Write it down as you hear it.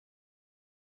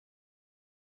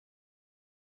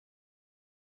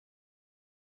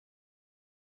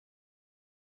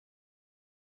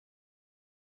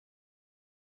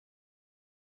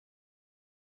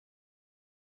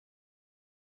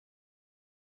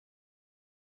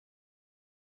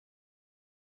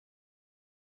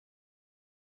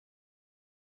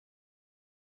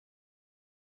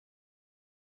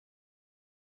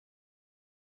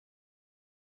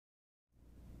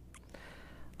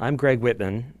I'm Greg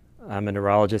Whitman. I'm a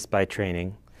neurologist by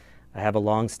training. I have a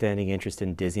long-standing interest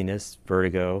in dizziness,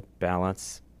 vertigo,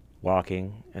 balance,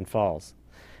 walking, and falls.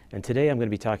 And today I'm going to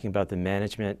be talking about the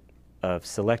management of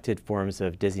selected forms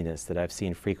of dizziness that I've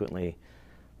seen frequently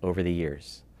over the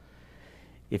years.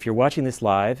 If you're watching this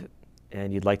live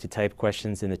and you'd like to type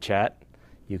questions in the chat,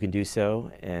 you can do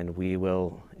so, and we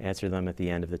will answer them at the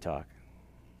end of the talk.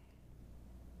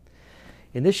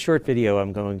 In this short video,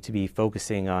 I'm going to be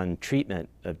focusing on treatment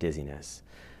of dizziness.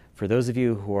 For those of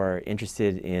you who are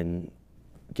interested in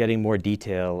getting more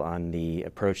detail on the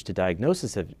approach to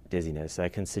diagnosis of dizziness, I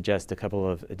can suggest a couple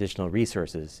of additional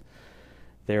resources.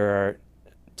 There are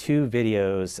two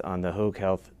videos on the Hoag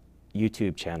Health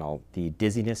YouTube channel, the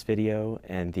dizziness video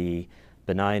and the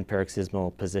benign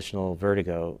paroxysmal positional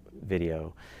vertigo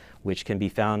video, which can be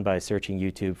found by searching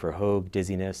YouTube for Hoag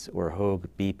dizziness or Hoag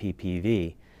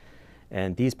BPPV.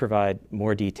 And these provide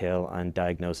more detail on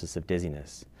diagnosis of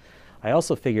dizziness. I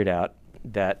also figured out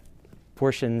that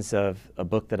portions of a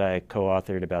book that I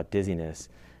co-authored about dizziness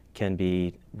can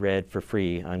be read for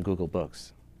free on Google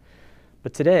Books.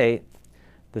 But today,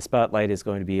 the spotlight is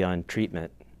going to be on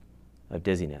treatment of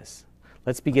dizziness.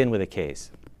 Let's begin with a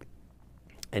case.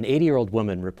 An 80-year-old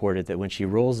woman reported that when she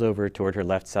rolls over toward her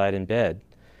left side in bed,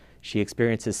 she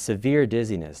experiences severe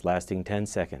dizziness lasting 10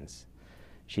 seconds.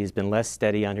 She's been less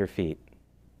steady on her feet.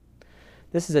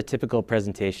 This is a typical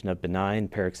presentation of benign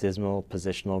paroxysmal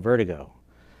positional vertigo,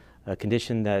 a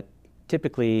condition that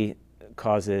typically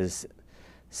causes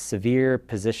severe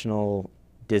positional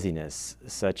dizziness,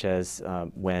 such as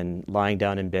when lying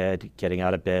down in bed, getting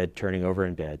out of bed, turning over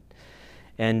in bed.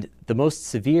 And the most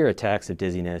severe attacks of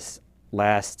dizziness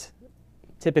last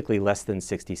typically less than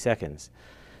 60 seconds.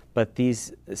 But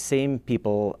these same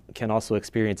people can also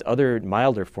experience other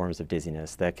milder forms of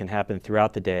dizziness that can happen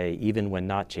throughout the day, even when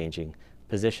not changing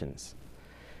positions.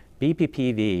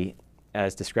 BPPV,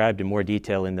 as described in more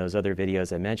detail in those other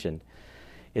videos I mentioned,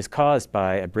 is caused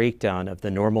by a breakdown of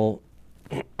the normal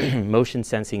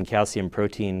motion-sensing calcium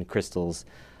protein crystals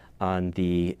on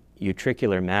the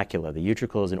utricular macula. The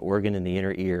utricle is an organ in the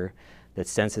inner ear that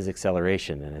senses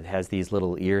acceleration, and it has these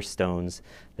little ear stones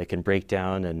that can break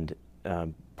down, and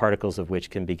particles of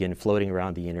which can begin floating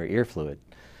around the inner ear fluid.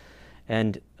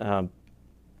 And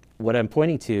what I'm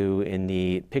pointing to in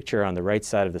the picture on the right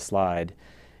side of the slide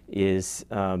is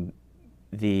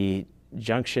the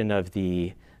junction of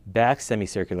the back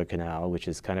semicircular canal, which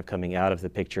is kind of coming out of the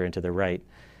picture and to the right,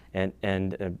 and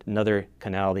another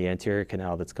canal, the anterior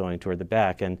canal, that's going toward the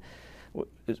back. And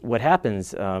what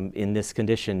happens in this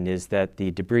condition is that the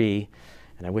debris,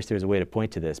 and I wish there was a way to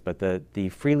point to this, but the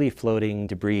freely floating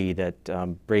debris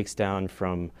that breaks down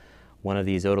from one of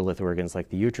these otolith organs like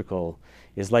the utricle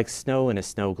is like snow in a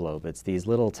snow globe. It's these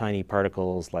little tiny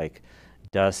particles like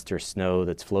dust or snow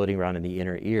that's floating around in the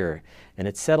inner ear, and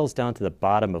it settles down to the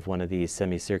bottom of one of these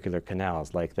semicircular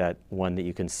canals, like that one that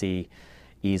you can see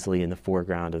easily in the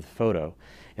foreground of the photo.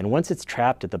 And once it's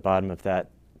trapped at the bottom of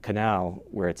that canal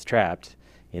where it's trapped,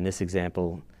 in this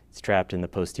example, it's trapped in the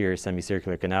posterior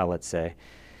semicircular canal, let's say,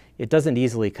 it doesn't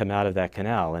easily come out of that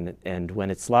canal, and when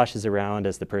it sloshes around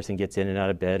as the person gets in and out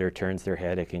of bed or turns their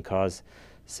head, it can cause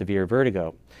severe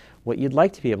vertigo. What you'd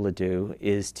like to be able to do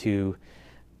is to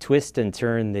twist and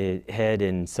turn the head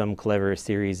in some clever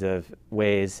series of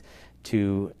ways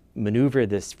to maneuver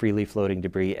this freely floating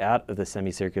debris out of the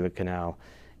semicircular canal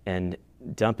and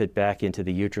dump it back into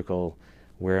the utricle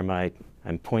where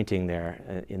I'm pointing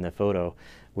there in the photo,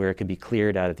 where it can be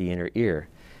cleared out of the inner ear.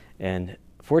 And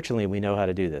fortunately, we know how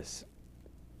to do this.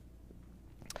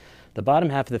 The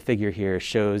bottom half of the figure here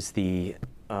shows the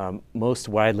most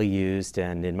widely used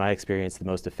and, in my experience, the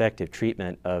most effective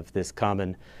treatment of this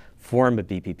common form of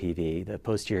BPPV, the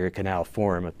posterior canal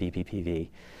form of BPPV.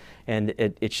 And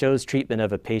it shows treatment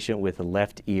of a patient with a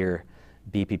left ear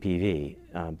BPPV.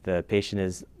 The patient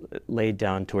is laid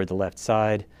down toward the left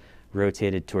side,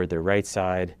 rotated toward the right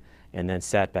side, and then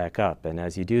sat back up. And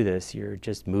as you do this, you're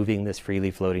just moving this freely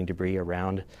floating debris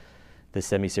around the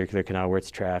semicircular canal where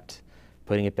it's trapped,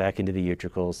 putting it back into the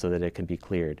utricle so that it can be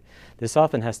cleared. This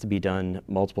often has to be done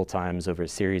multiple times over a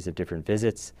series of different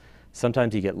visits.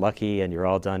 Sometimes you get lucky and you're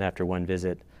all done after one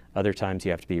visit. Other times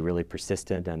you have to be really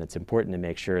persistent, and it's important to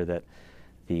make sure that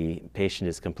the patient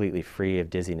is completely free of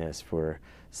dizziness for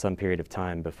some period of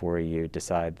time before you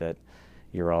decide that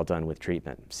you're all done with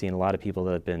treatment. I've seen a lot of people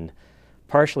that have been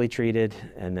partially treated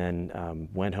and then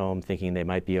went home thinking they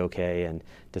might be okay and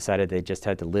decided they just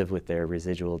had to live with their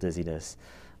residual dizziness,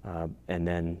 and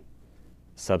then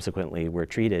subsequently were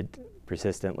treated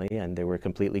persistently and they were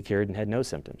completely cured and had no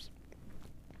symptoms.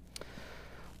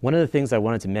 One of the things I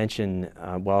wanted to mention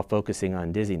while focusing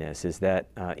on dizziness is that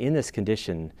in this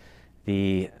condition,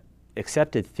 the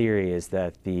accepted theory is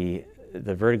that the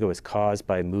vertigo is caused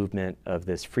by movement of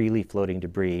this freely floating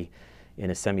debris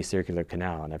in a semicircular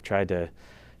canal. And I've tried to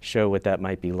show what that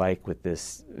might be like with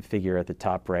this figure at the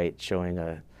top right showing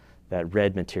that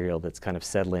red material that's kind of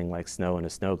settling like snow in a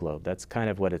snow globe. That's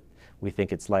kind of what we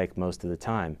think it's like most of the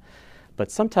time. But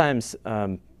sometimes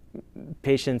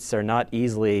patients are not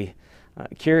easily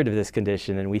cured of this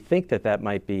condition, and we think that that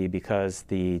might be because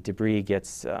the debris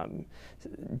gets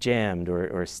jammed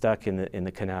or stuck in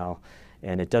the canal,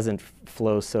 and it doesn't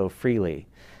flow so freely.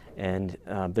 And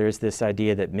there's this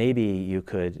idea that maybe you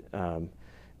could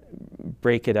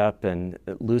break it up and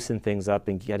loosen things up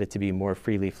and get it to be more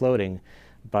freely floating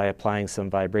by applying some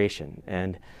vibration.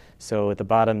 And so at the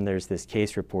bottom there's this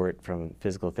case report from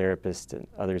physical therapists and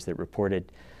others that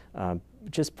reported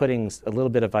just putting a little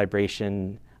bit of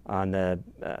vibration on the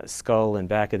skull and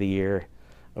back of the ear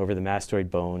over the mastoid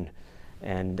bone,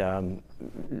 and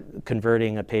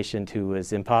converting a patient who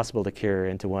was impossible to cure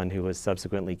into one who was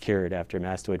subsequently cured after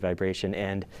mastoid vibration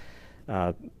and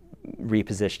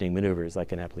repositioning maneuvers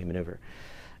like an Epley maneuver.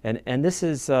 And this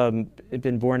has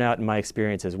been borne out in my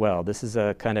experience as well. This is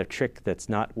a kind of trick that's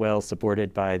not well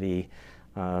supported by the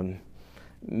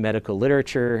medical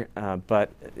literature, but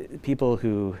people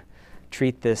who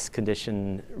treat this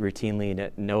condition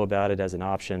routinely know about it as an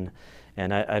option.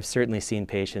 And I've certainly seen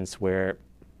patients where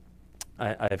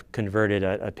I've converted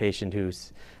a patient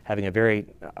who's having a very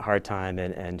hard time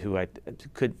and who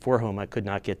for whom I could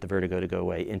not get the vertigo to go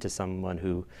away into someone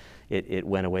who it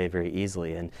went away very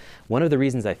easily. And one of the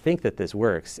reasons I think that this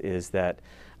works is that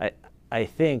I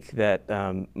think that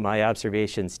my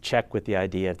observations check with the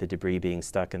idea of the debris being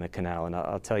stuck in the canal, and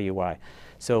I'll tell you why.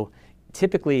 So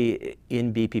typically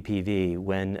in BPPV,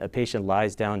 when a patient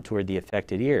lies down toward the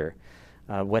affected ear,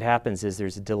 what happens is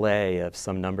there's a delay of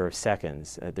some number of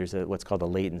seconds. There's what's called a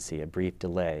latency, a brief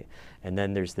delay. And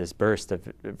then there's this burst of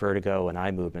vertigo and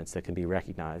eye movements that can be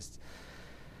recognized.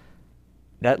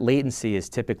 That latency is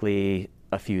typically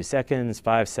a few seconds,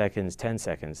 5 seconds, 10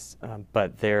 seconds.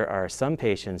 But there are some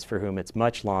patients for whom it's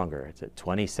much longer. It's at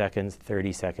 20 seconds,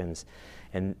 30 seconds.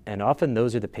 And often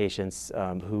those are the patients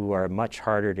who are much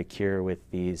harder to cure with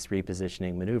these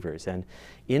repositioning maneuvers. And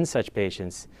in such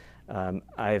patients,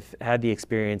 I've had the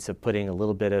experience of putting a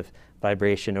little bit of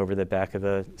vibration over the back of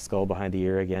the skull behind the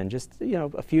ear again, just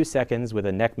a few seconds with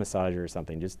a neck massager or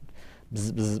something, just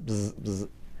bzz, bzz, bzz,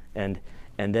 bzz.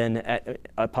 And then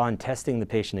upon testing the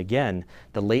patient again,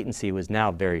 the latency was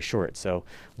now very short. So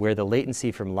where the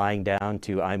latency from lying down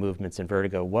to eye movements and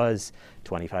vertigo was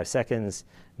 25 seconds,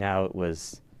 now it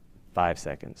was 5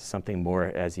 seconds, something more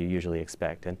as you usually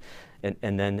expect. And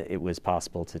then it was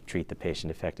possible to treat the patient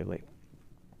effectively.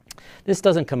 This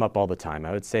doesn't come up all the time.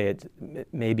 I would say it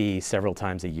maybe several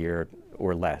times a year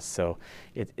or less. So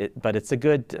but it's a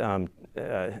good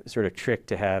sort of trick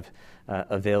to have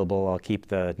available. I'll keep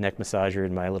the neck massager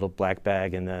in my little black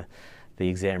bag in the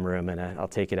exam room, and I'll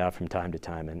take it out from time to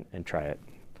time and try it.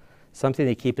 Something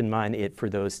to keep in mind for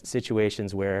those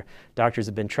situations where doctors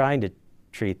have been trying to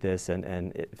treat this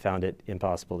and found it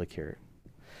impossible to cure.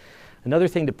 Another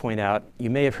thing to point out, you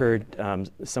may have heard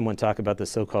someone talk about the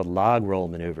so-called log roll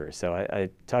maneuver. So I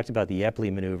talked about the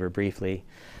Epley maneuver briefly.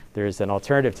 There's an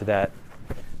alternative to that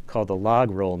called the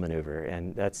log roll maneuver,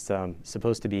 and that's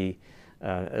supposed to be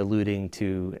alluding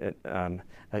to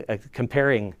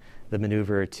comparing the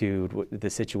maneuver to the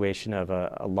situation of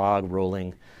a log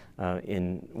rolling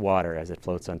in water as it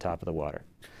floats on top of the water.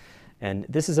 And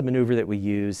this is a maneuver that we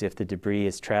use if the debris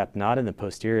is trapped not in the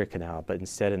posterior canal, but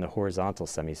instead in the horizontal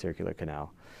semicircular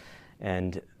canal.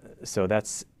 And so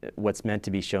that's what's meant to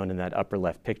be shown in that upper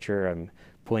left picture. I'm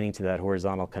pointing to that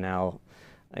horizontal canal.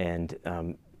 And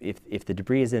if the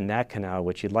debris is in that canal,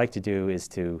 what you'd like to do is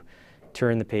to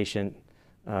turn the patient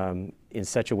in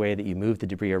such a way that you move the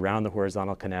debris around the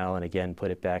horizontal canal and again put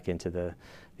it back into the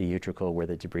utricle where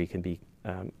the debris can be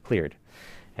cleared.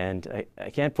 And I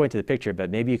can't point to the picture, but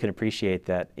maybe you can appreciate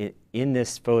that in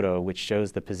this photo, which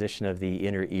shows the position of the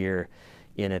inner ear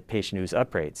in a patient who's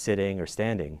upright, sitting or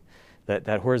standing,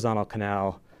 that horizontal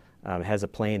canal has a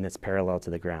plane that's parallel to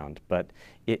the ground. But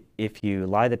if you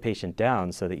lie the patient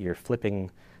down so that you're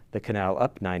flipping the canal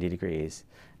up 90 degrees,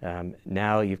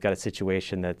 now you've got a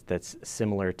situation that's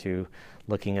similar to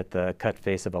looking at the cut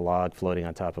face of a log floating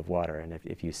on top of water. And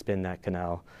if you spin that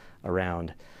canal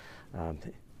around,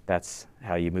 that's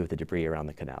how you move the debris around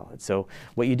the canal. And so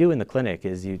what you do in the clinic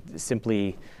is you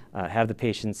simply have the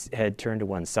patient's head turned to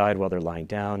one side while they're lying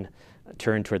down,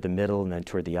 turn toward the middle and then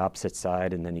toward the opposite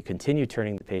side, and then you continue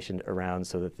turning the patient around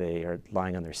so that they are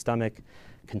lying on their stomach,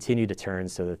 continue to turn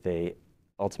so that they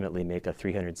ultimately make a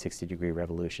 360-degree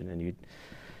revolution. And you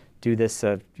do this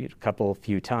a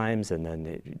few times, and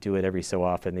then do it every so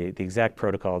often. The exact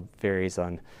protocol varies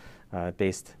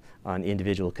based on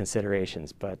individual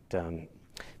considerations. But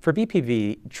for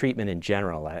BPV treatment in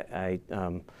general, I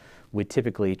would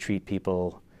typically treat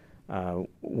people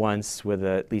once with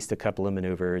at least a couple of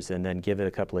maneuvers, and then give it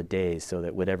a couple of days so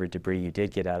that whatever debris you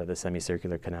did get out of the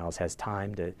semicircular canals has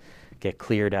time to get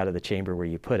cleared out of the chamber where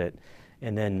you put it,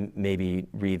 and then maybe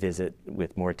revisit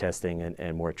with more testing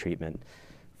and more treatment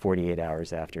 48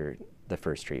 hours after the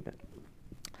first treatment.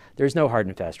 There's no hard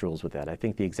and fast rules with that. I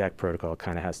think the exact protocol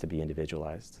kind of has to be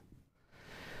individualized.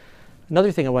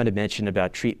 Another thing I wanted to mention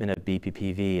about treatment of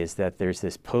BPPV is that there's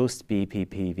this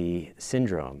post-BPPV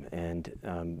syndrome.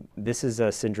 And this is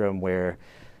a syndrome where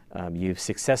you've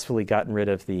successfully gotten rid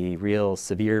of the real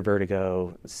severe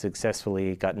vertigo,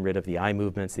 successfully gotten rid of the eye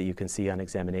movements that you can see on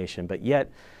examination, but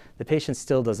yet the patient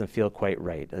still doesn't feel quite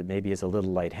right. Maybe is a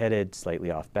little lightheaded,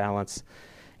 slightly off balance.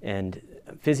 And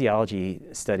physiology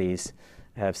studies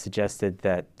have suggested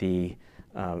that the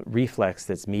reflex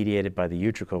that's mediated by the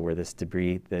utricle, where this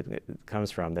debris that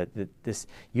comes from, that this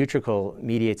utricle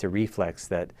mediates a reflex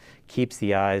that keeps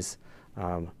the eyes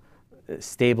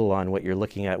stable on what you're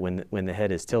looking at when the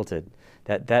head is tilted.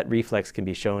 That reflex can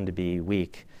be shown to be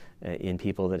weak in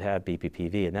people that have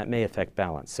BPPV, and that may affect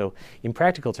balance. So in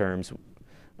practical terms,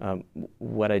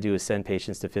 what I do is send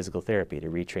patients to physical therapy to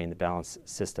retrain the balance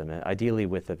system, ideally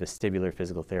with a vestibular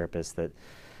physical therapist that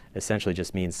essentially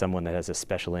just means someone that has a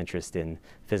special interest in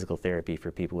physical therapy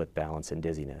for people with balance and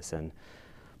dizziness. And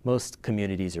most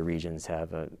communities or regions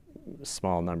have a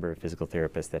small number of physical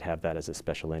therapists that have that as a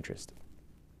special interest.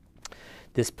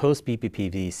 This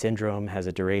post-BPPV syndrome has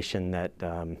a duration that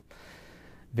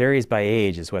varies by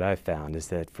age, is what I've found, is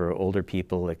that for older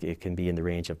people it can be in the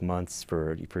range of months.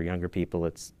 For younger people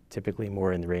it's typically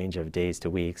more in the range of days to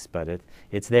weeks, but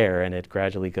it's there and it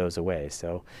gradually goes away.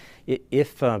 So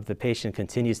if the patient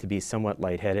continues to be somewhat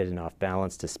lightheaded and off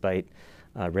balance despite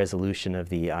resolution of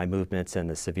the eye movements and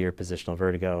the severe positional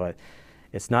vertigo,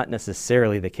 it's not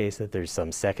necessarily the case that there's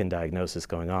some second diagnosis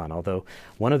going on, although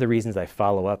one of the reasons I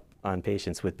follow up on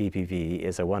patients with BPV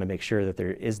is I want to make sure that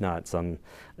there is not some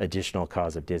additional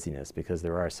cause of dizziness, because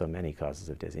there are so many causes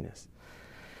of dizziness.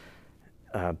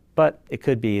 But it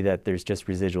could be that there's just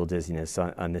residual dizziness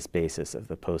on this basis of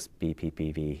the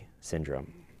post-BPPV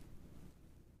syndrome.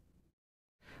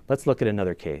 Let's look at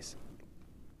another case.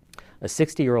 A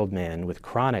 60-year-old man with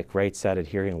chronic right-sided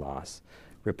hearing loss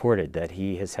reported that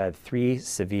he has had 3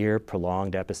 severe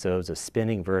prolonged episodes of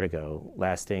spinning vertigo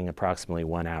lasting approximately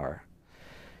 1 hour.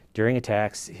 During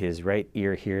attacks, his right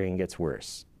ear hearing gets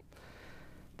worse.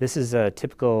 This is a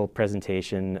typical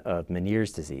presentation of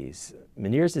Meniere's disease.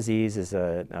 Meniere's disease is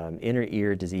an inner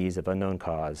ear disease of unknown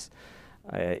cause.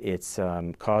 It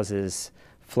causes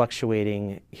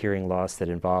fluctuating hearing loss that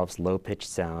involves low-pitched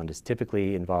sound. It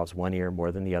typically involves one ear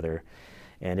more than the other.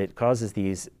 And it causes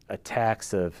these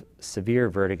attacks of severe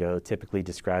vertigo, typically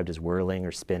described as whirling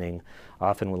or spinning,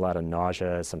 often with a lot of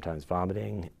nausea, sometimes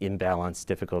vomiting, imbalance,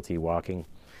 difficulty walking.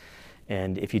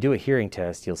 And if you do a hearing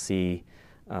test, you'll see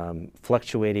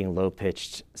fluctuating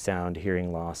low-pitched sound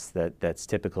hearing loss that's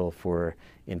typical for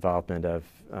involvement of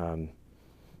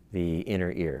the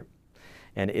inner ear.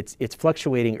 And it's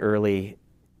fluctuating early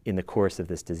in the course of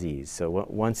this disease. So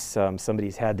once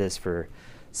somebody's had this for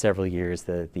several years,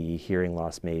 the hearing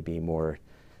loss may be more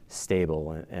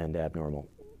stable and abnormal.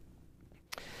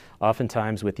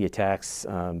 Oftentimes with the attacks,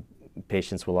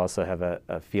 patients will also have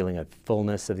a feeling of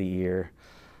fullness of the ear.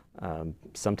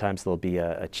 Sometimes there'll be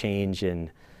a change in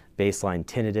baseline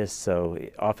tinnitus. So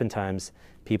oftentimes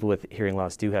people with hearing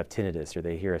loss do have tinnitus, or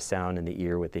they hear a sound in the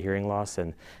ear with the hearing loss,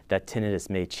 and that tinnitus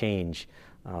may change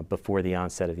before the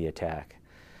onset of the attack.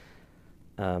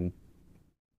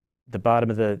 The bottom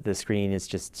of the screen is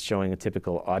just showing a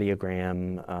typical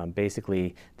audiogram.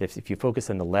 Basically, if you focus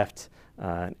on the left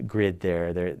grid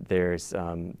there's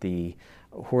the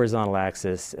horizontal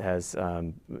axis has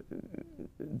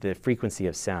the frequency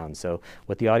of sound. So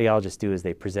what the audiologists do is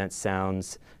they present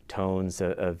sounds, tones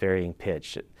of varying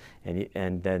pitch.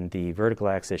 And then the vertical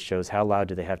axis shows how loud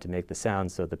do they have to make the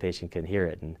sound so the patient can hear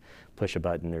it and push a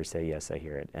button or say, yes, I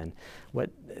hear it. And what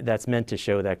that's meant to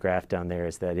show, that graph down there,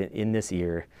 is that in this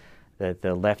ear, that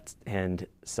the left-hand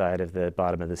side of the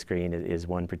bottom of the screen is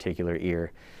one particular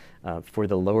ear. For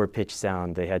the lower pitch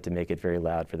sound, they had to make it very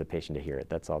loud for the patient to hear it.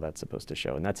 That's all that's supposed to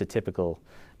show. And that's a typical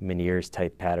Meniere's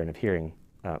type pattern of hearing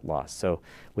loss. So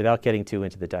without getting too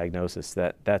into the diagnosis,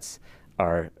 that's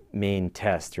our main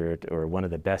test, or one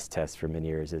of the best tests for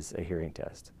Meniere's is a hearing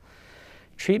test.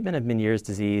 Treatment of Meniere's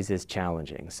disease is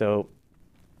challenging. So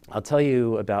I'll tell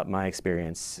you about my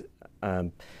experience.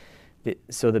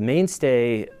 So the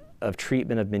mainstay of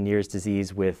treatment of Meniere's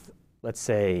disease with, let's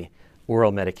say,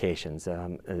 oral medications,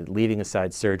 leaving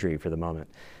aside surgery for the moment,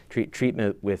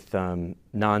 treatment with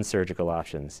non-surgical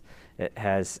options. It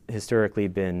has historically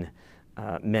been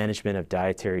management of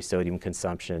dietary sodium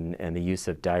consumption and the use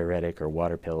of diuretic or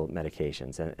water pill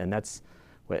medications. And that's,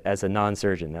 as a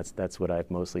non-surgeon, that's what I've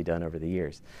mostly done over the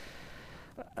years.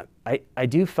 I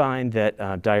do find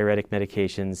that diuretic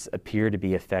medications appear to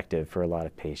be effective for a lot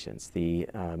of patients. The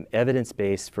evidence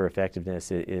base for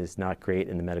effectiveness is not great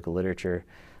in the medical literature,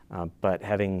 but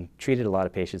having treated a lot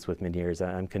of patients with Meniere's,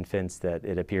 I'm convinced that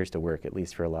it appears to work, at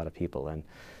least for a lot of people.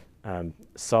 And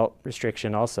salt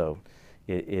restriction also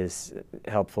is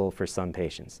helpful for some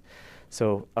patients.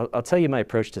 So I'll tell you my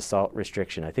approach to salt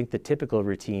restriction. I think the typical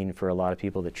routine for a lot of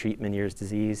people that treat Meniere's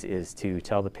disease is to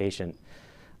tell the patient,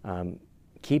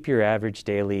 keep your average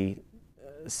daily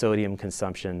sodium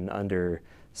consumption under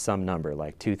some number,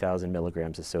 like 2,000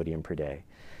 milligrams of sodium per day.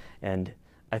 And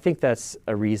I think that's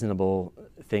a reasonable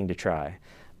thing to try.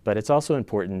 But it's also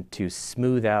important to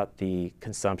smooth out the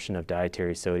consumption of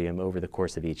dietary sodium over the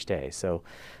course of each day. So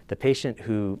the patient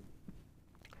who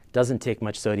doesn't take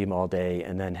much sodium all day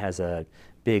and then has a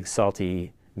big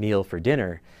salty meal for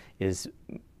dinner is,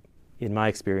 in my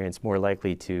experience, more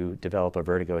likely to develop a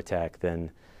vertigo attack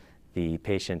than the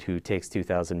patient who takes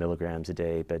 2,000 milligrams a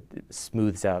day but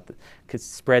spreads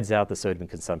out the sodium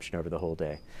consumption over the whole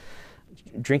day.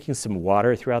 Drinking some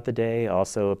water throughout the day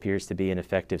also appears to be an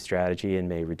effective strategy and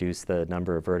may reduce the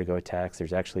number of vertigo attacks.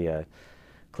 There's actually a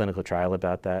clinical trial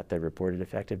about that reported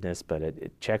effectiveness, but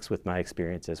it checks with my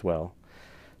experience as well.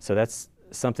 So that's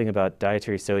something about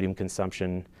dietary sodium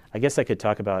consumption. I guess I could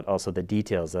talk about also the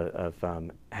details of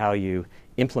how you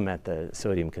implement the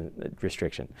sodium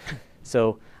restriction.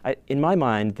 So in my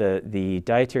mind, the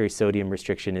dietary sodium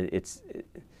restriction, it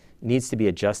needs to be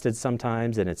adjusted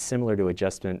sometimes, and it's similar to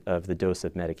adjustment of the dose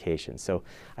of medication. So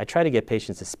I try to get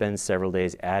patients to spend several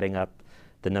days adding up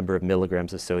the number of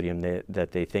milligrams of sodium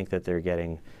that they think that they're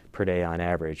getting per day on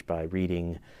average by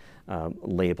reading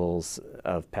labels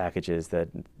of packages that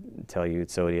tell you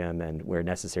sodium, and where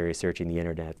necessary searching the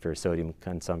internet for sodium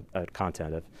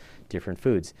content of different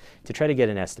foods to try to get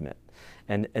an estimate.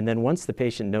 And then once the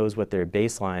patient knows what their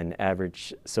baseline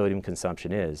average sodium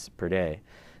consumption is per day,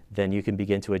 then you can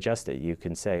begin to adjust it. You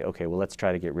can say, okay, well, let's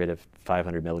try to get rid of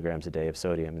 500 milligrams a day of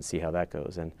sodium and see how that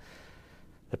goes. And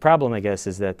the problem, I guess,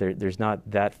 is that there's not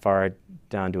that far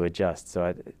down to adjust.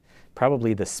 So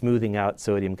probably the smoothing out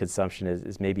sodium consumption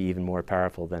is maybe even more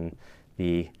powerful than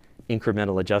the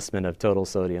incremental adjustment of total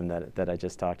sodium that I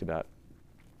just talked about.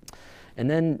 And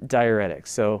then diuretics.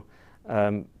 So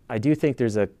I do think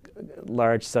there's a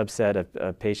large subset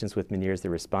of patients with Meniere's that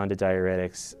respond to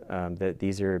diuretics, that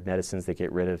these are medicines that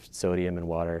get rid of sodium and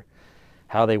water.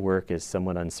 How they work is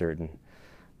somewhat uncertain,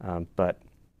 but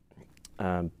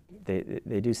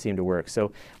they do seem to work.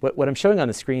 So what I'm showing on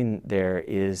the screen there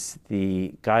is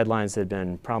the guidelines that have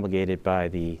been promulgated by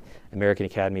the American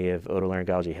Academy of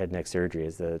Otolaryngology Head and Neck Surgery,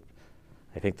 is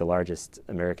I think the largest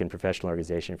American professional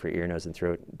organization for ear, nose, and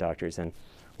throat doctors. And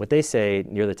what they say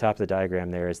near the top of the diagram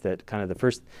there is that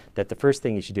the first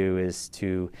thing you should do is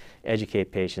to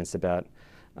educate patients about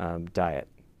diet.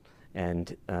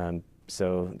 And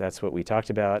so that's what we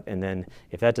talked about. And then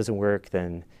if that doesn't work,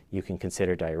 then you can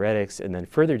consider diuretics. And then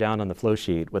further down on the flow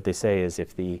sheet, what they say is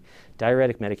if the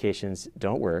diuretic medications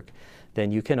don't work,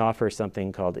 then you can offer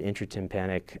something called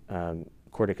intratympanic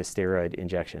corticosteroid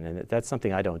injection. And that's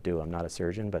something I don't do. I'm not a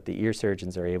surgeon, but the ear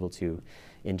surgeons are able to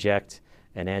inject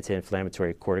an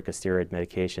anti-inflammatory corticosteroid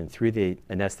medication through the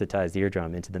anesthetized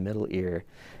eardrum into the middle ear,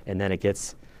 and then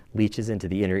it leaches into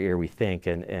the inner ear, we think,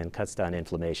 and cuts down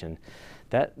inflammation.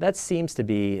 That seems to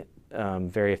be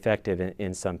very effective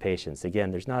in some patients.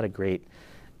 Again, there's not a great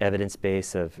evidence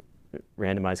base of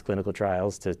randomized clinical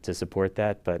trials to support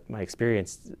that, but my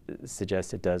experience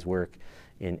suggests it does work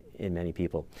in many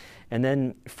people. And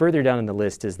then further down on the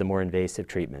list is the more invasive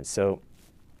treatments. So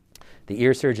the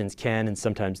ear surgeons can and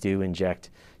sometimes do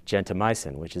inject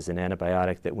gentamicin, which is an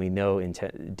antibiotic that we know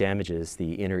damages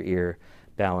the inner ear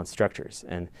balance structures.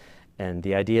 And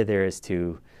the idea there is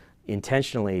to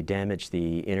intentionally damage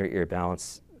the inner ear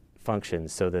balance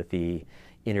functions so that the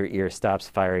inner ear stops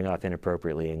firing off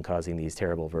inappropriately and causing these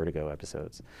terrible vertigo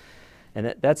episodes.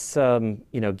 And that's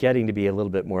getting to be a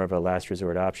little bit more of a last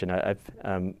resort option. I've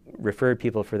referred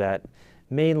people for that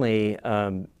mainly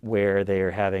where they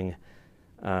are having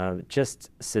just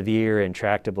severe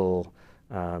intractable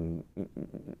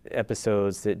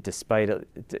episodes that, despite an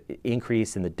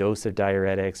increase in the dose of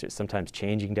diuretics or sometimes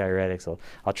changing diuretics,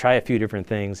 I'll try a few different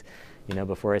things,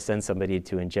 before I send somebody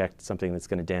to inject something that's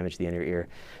going to damage the inner ear.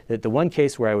 The one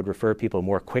case where I would refer people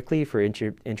more quickly for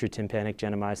intratympanic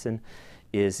gentamicin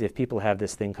is if people have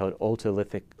this thing called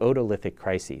otolithic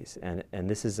crises. And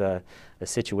this is a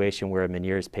situation where a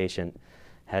Meniere's patient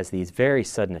has these very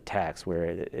sudden attacks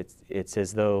where it's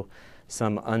as though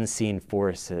some unseen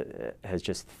force has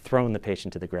just thrown the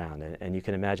patient to the ground. And you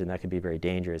can imagine that could be very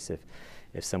dangerous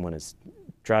if someone is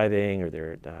driving or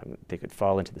they could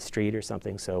fall into the street or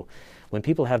something. So when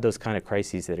people have those kind of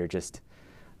crises that are just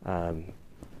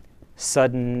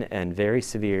sudden and very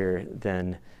severe,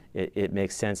 then it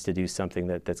makes sense to do something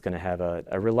that's going to have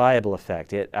a reliable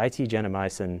effect. IT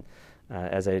gentamicin,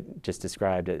 as I just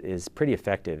described, is pretty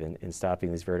effective in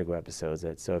stopping these vertigo episodes.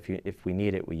 So if we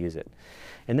need it, we use it.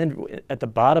 And then at the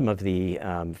bottom of the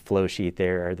flow sheet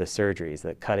there are the surgeries,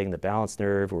 the cutting the balance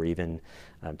nerve, or even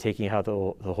taking out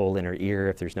the whole inner ear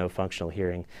if there's no functional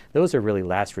hearing. Those are really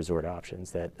last resort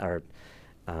options that are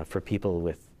for people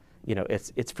with,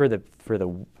 it's for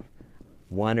the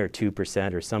 1 or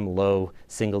 2% or some low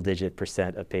single-digit %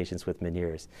 of patients with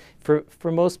Meniere's.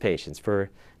 For most patients, for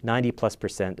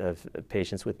 90+% of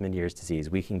patients with Meniere's disease,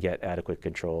 we can get adequate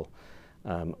control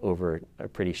over a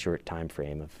pretty short time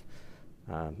frame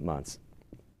of months.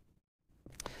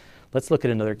 Let's look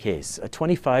at another case. A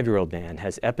 25-year-old man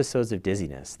has episodes of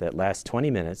dizziness that last 20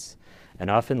 minutes and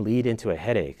often lead into a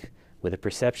headache with a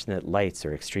perception that lights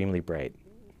are extremely bright.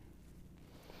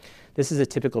 This is a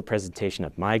typical presentation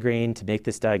of migraine. To make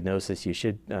this diagnosis, you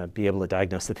should be able to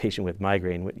diagnose the patient with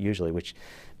migraine usually, which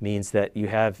means that you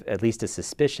have at least a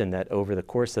suspicion that over the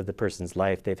course of the person's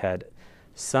life, they've had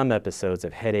some episodes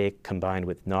of headache combined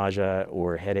with nausea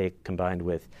or headache combined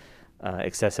with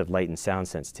excessive light and sound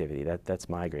sensitivity. That's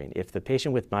migraine. If the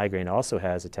patient with migraine also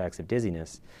has attacks of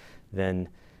dizziness, then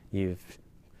you've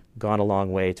gone a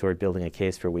long way toward building a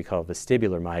case for what we call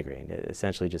vestibular migraine. It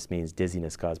essentially just means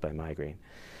dizziness caused by migraine.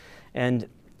 And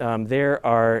there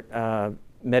are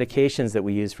medications that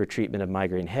we use for treatment of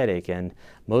migraine headache, and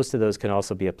most of those can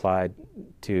also be applied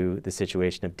to the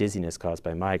situation of dizziness caused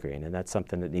by migraine. And that's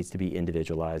something that needs to be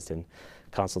individualized in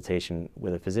consultation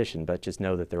with a physician. But just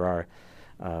know that there are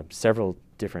several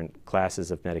different classes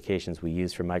of medications we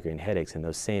use for migraine headaches, and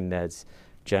those same meds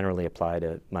generally apply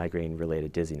to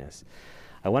migraine-related dizziness.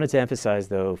 I wanted to emphasize,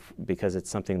 though, because it's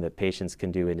something that patients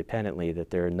can do independently,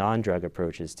 that there are non-drug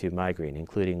approaches to migraine,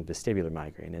 including vestibular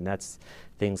migraine. And that's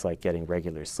things like getting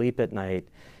regular sleep at night,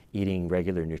 eating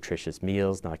regular nutritious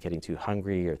meals, not getting too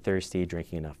hungry or thirsty,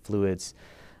 drinking enough fluids,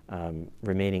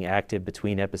 remaining active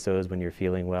between episodes when you're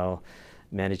feeling well,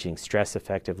 managing stress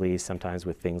effectively, sometimes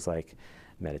with things like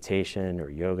meditation or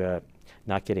yoga,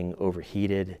 not getting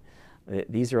overheated.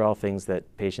 These are all things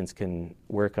that patients can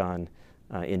work on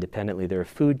independently. There are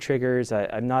food triggers.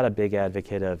 I'm not a big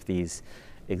advocate of these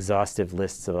exhaustive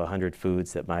lists of 100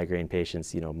 foods that migraine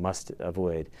patients must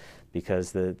avoid,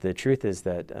 because the truth is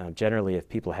that generally if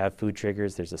people have food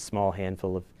triggers, there's a small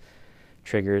handful of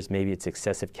triggers. Maybe it's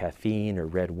excessive caffeine or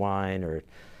red wine or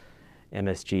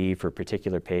MSG for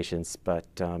particular patients, but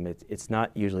it's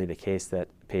not usually the case that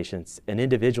an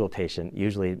individual patient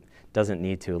usually doesn't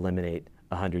need to eliminate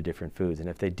 100 different foods. And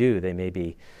if they do, they may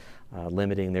be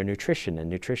limiting their nutrition, and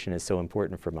nutrition is so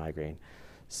important for migraine.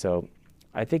 So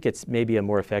I think it's maybe a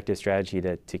more effective strategy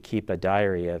to keep a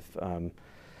diary of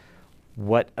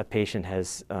what a patient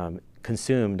has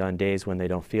consumed on days when they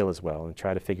don't feel as well, and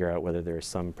try to figure out whether there are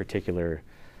some particular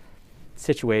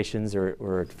situations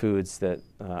or foods that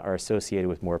are associated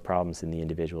with more problems in the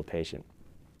individual patient.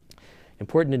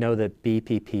 Important to know that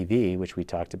BPPV, which we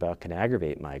talked about, can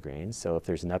aggravate migraine. So if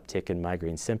there's an uptick in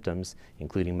migraine symptoms,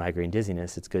 including migraine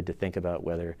dizziness, it's good to think about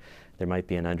whether there might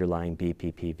be an underlying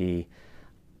BPPV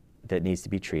that needs to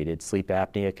be treated. Sleep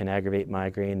apnea can aggravate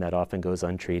migraine. That often goes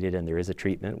untreated, and there is a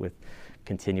treatment with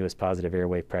continuous positive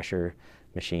airway pressure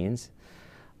machines.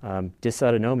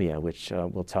 Dysautonomia, which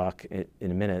we'll talk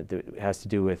in a minute, that has to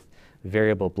do with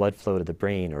variable blood flow to the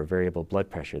brain or variable blood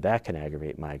pressure. That can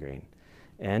aggravate migraine.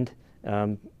 And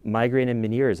migraine and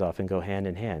Meniere's often go hand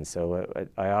in hand. So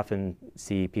I often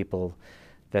see people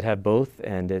that have both,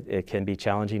 and it can be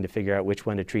challenging to figure out which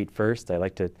one to treat first. I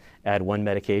like to add one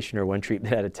medication or one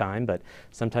treatment at a time, but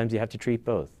sometimes you have to treat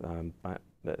both,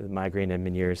 migraine and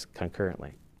Meniere's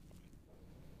concurrently.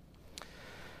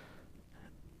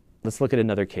 Let's look at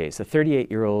another case. A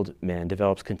 38-year-old man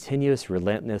develops continuous,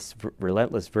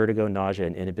 relentless vertigo, nausea,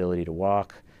 and inability to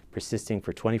walk, persisting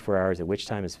for 24 hours, at which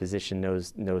time his physician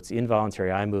notes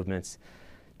involuntary eye movements,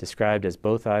 described as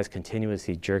both eyes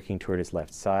continuously jerking toward his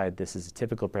left side. This is a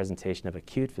typical presentation of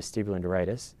acute vestibular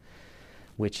neuritis,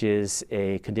 which is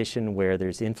a condition where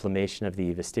there's inflammation of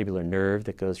the vestibular nerve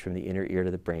that goes from the inner ear to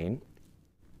the brain.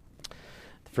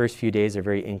 The first few days are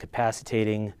very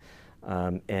incapacitating,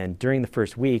 and during the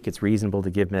first week, it's reasonable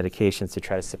to give medications to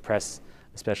try to suppress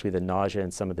especially the nausea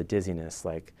and some of the dizziness,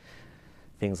 like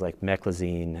things like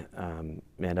meclizine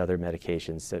and other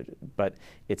medications. So, but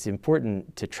it's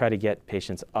important to try to get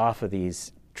patients off of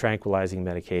these tranquilizing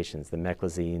medications, the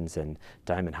meclizines and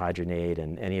dimenhydrinate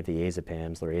and any of the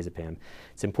azepams, lorazepam.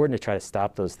 It's important to try to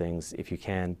stop those things if you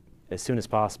can as soon as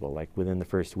possible, like within the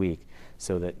first week,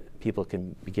 so that people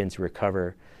can begin to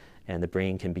recover and the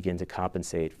brain can begin to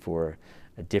compensate for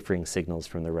differing signals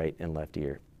from the right and left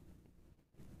ear.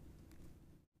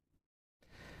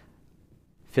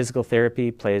 Physical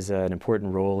therapy plays an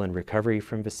important role in recovery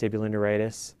from vestibular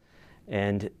neuritis,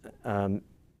 and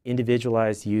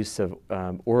individualized use of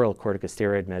oral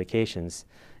corticosteroid medications,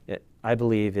 I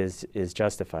believe, is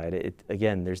justified.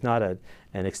 Again, there's not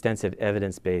an extensive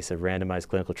evidence base of randomized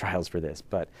clinical trials for this,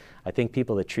 but I think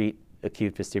people that treat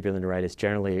acute vestibular neuritis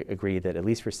generally agree that, at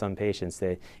least for some patients,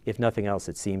 if nothing else,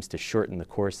 it seems to shorten the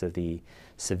course of the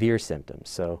severe symptoms.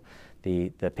 So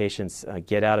the patients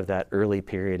get out of that early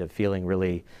period of feeling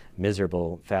really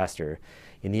miserable faster.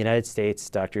 In the United States,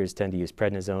 doctors tend to use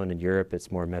prednisone. In Europe,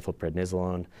 it's more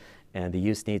methylprednisolone, and the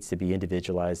use needs to be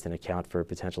individualized and account for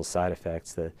potential side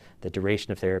effects. The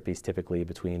duration of therapy is typically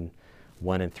between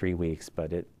 1 and 3 weeks,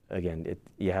 but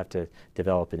you have to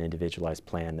develop an individualized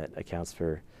plan that accounts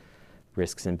for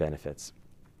risks and benefits.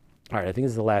 All right, I think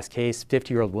this is the last case.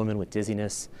 50-year-old woman with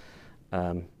dizziness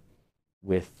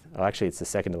actually it's the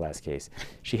second to last case.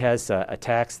 She has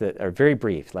attacks that are very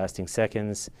brief, lasting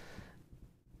seconds.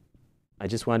 I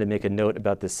just wanted to make a note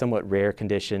about this somewhat rare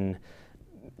condition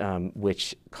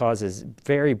which causes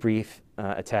very brief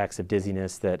attacks of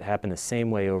dizziness that happen the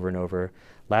same way over and over,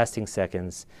 lasting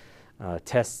seconds.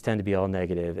 Tests tend to be all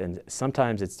negative, and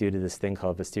sometimes it's due to this thing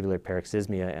called vestibular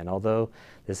paroxysmia, and although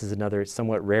this is another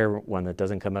somewhat rare one that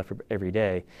doesn't come up every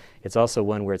day, it's also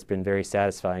one where it's been very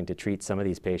satisfying to treat some of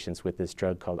these patients with this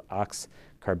drug called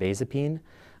oxcarbazepine,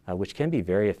 which can be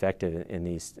very effective in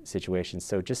these situations.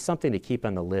 So just something to keep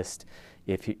on the list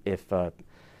if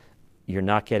you're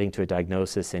not getting to a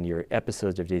diagnosis and your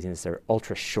episodes of dizziness are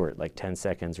ultra short, like 10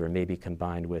 seconds, or maybe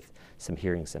combined with some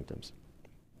hearing symptoms.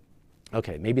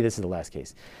 Okay, maybe this is the last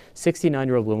case.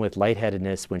 69-year-old woman with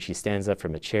lightheadedness when she stands up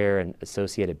from a chair and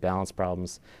associated balance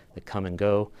problems that come and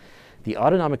go. The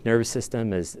autonomic nervous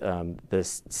system is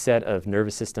this set of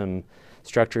nervous system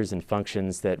structures and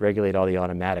functions that regulate all the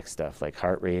automatic stuff like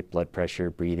heart rate, blood pressure,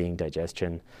 breathing,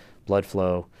 digestion, blood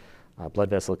flow, blood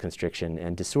vessel constriction.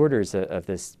 And disorders of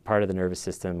this part of the nervous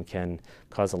system can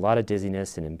cause a lot of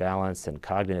dizziness and imbalance and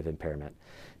cognitive impairment.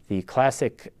 The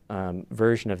classic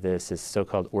version of this is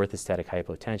so-called orthostatic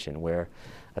hypotension, where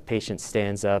a patient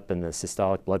stands up and the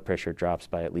systolic blood pressure drops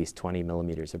by at least 20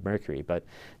 millimeters of mercury. But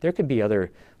there can be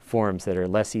other forms that are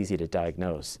less easy to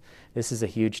diagnose. This is a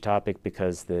huge topic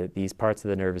because these parts of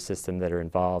the nervous system that are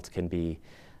involved can be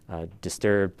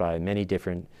disturbed by many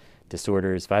different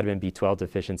disorders. Vitamin B12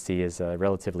 deficiency is a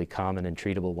relatively common and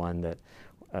treatable one that,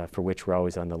 for which we're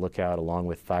always on the lookout, along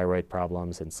with thyroid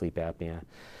problems and sleep apnea.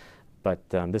 But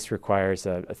this requires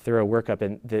a thorough workup,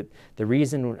 and the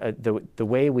reason, the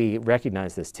way we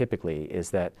recognize this typically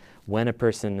is that when a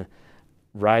person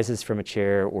rises from a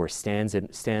chair or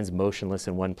stands motionless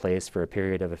in one place for a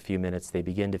period of a few minutes, they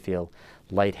begin to feel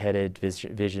lightheaded,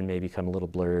 vision may become a little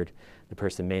blurred, the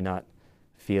person may not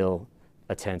feel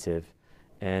attentive.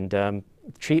 And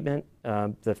treatment,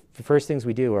 the first things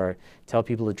we do are tell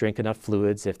people to drink enough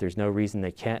fluids. If there's no reason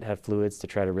they can't have fluids, to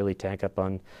try to really tank up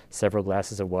on several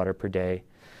glasses of water per day.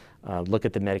 Look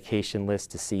at the medication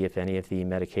list to see if any of the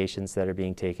medications that are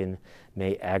being taken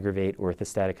may aggravate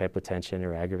orthostatic hypotension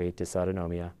or aggravate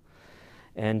dysautonomia.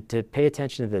 And to pay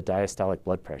attention to the diastolic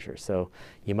blood pressure. So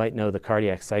you might know the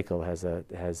cardiac cycle has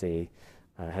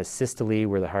systole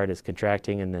where the heart is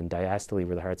contracting, and then diastole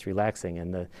where the heart's relaxing.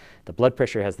 And the blood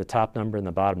pressure has the top number and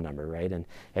the bottom number, right? And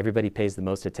everybody pays the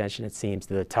most attention, it seems,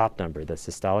 to the top number, the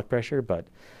systolic pressure, but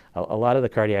a lot of the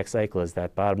cardiac cycle is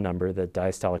that bottom number, the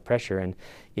diastolic pressure. And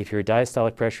if your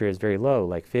diastolic pressure is very low,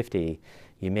 like 50,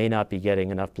 you may not be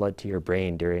getting enough blood to your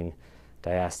brain during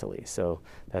diastole. So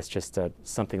that's just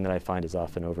something that I find is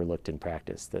often overlooked in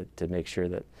practice, to make sure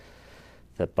that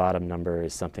the bottom number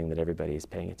is something that everybody is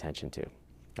paying attention to.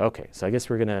 Okay, so I guess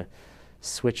we're going to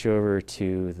switch over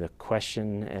to the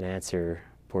question and answer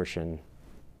portion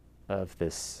of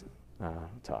this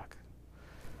talk.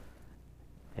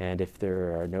 And if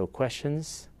there are no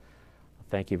questions, I'll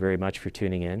Thank you very much for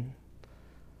tuning in.